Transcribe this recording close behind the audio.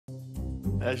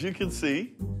As you can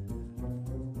see,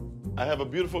 I have a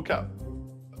beautiful couch.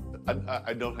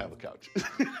 I don't have a couch.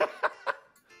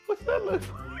 What's that look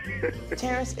like?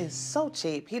 Terrence is so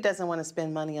cheap, he doesn't want to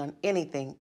spend money on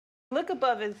anything. Look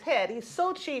above his head. He's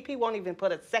so cheap, he won't even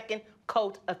put a second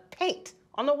coat of paint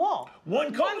on the wall.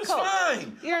 One coat is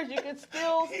fine. Here, you can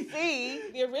still see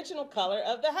the original color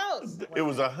of the house. It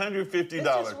was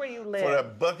 $150 where you live. for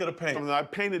that bucket of paint. And I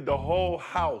painted the whole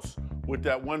house with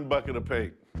that one bucket of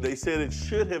paint. They said it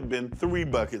should have been 3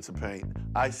 buckets of paint.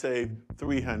 I saved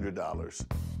 $300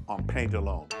 on paint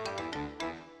alone.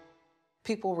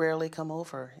 People rarely come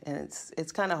over, and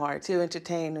it's kind of hard to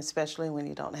entertain, especially when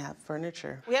you don't have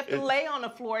furniture. We have to lay on the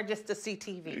floor just to see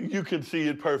TV. You can see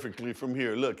it perfectly from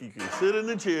here. Look, you can sit in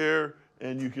the chair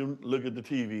and you can look at the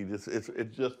TV.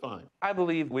 It's just fine. I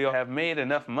believe we have made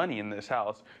enough money in this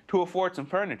house to afford some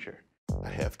furniture. I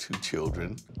have 2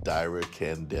 children, Dyra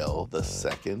Candell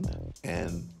II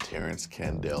and Terrence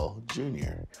Candell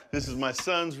Jr. This is my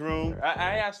son's room.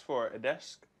 I asked for a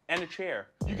desk and a chair.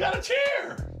 You got a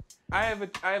chair? I have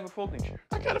a folding chair.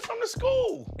 I got it from the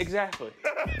school. Exactly.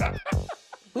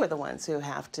 We're the ones who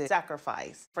have to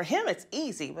sacrifice. For him, it's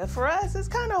easy, but for us, it's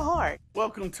kind of hard.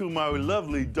 Welcome to my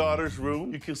lovely daughter's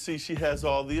room. You can see she has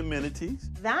all the amenities.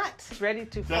 That's ready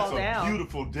to fall down. That's a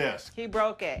beautiful desk. He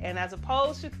broke it, and as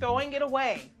opposed to throwing it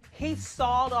away, he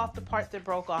sawed off the part that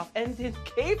broke off and then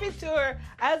gave it to her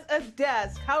as a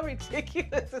desk. How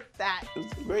ridiculous is that?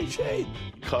 It's in great shape.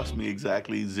 It cost me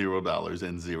exactly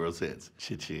 $0.00.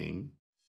 Cha-ching.